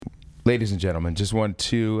Ladies and gentlemen, just want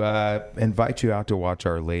to invite you out to watch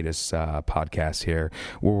our latest podcast here,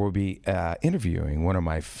 where we'll be interviewing one of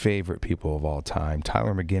my favorite people of all time,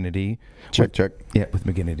 Tyler McGinnity. Check. Yeah, with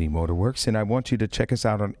McGinnity Motorworks. And I want you to check us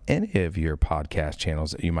out on any of your podcast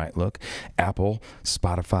channels that you might look, Apple,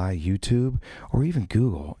 Spotify, YouTube, or even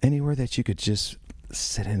Google, anywhere that you could just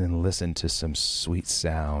sit in and listen to some sweet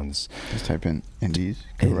sounds. Just type in Indies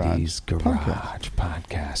Garage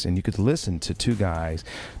Podcast. And you could listen to two guys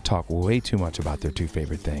talk way too much about their two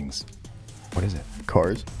favorite things. What is it?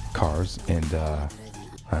 Cars and, I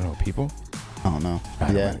don't know, people? I don't know.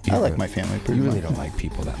 I like my family pretty much. You really don't like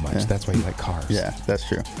people that much. Yeah. That's why you like cars. Yeah, that's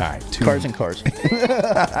true. All right. Cars and cars.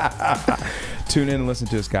 Tune in and listen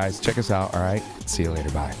to us, guys. Check us out. All right. See you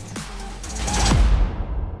later. Bye.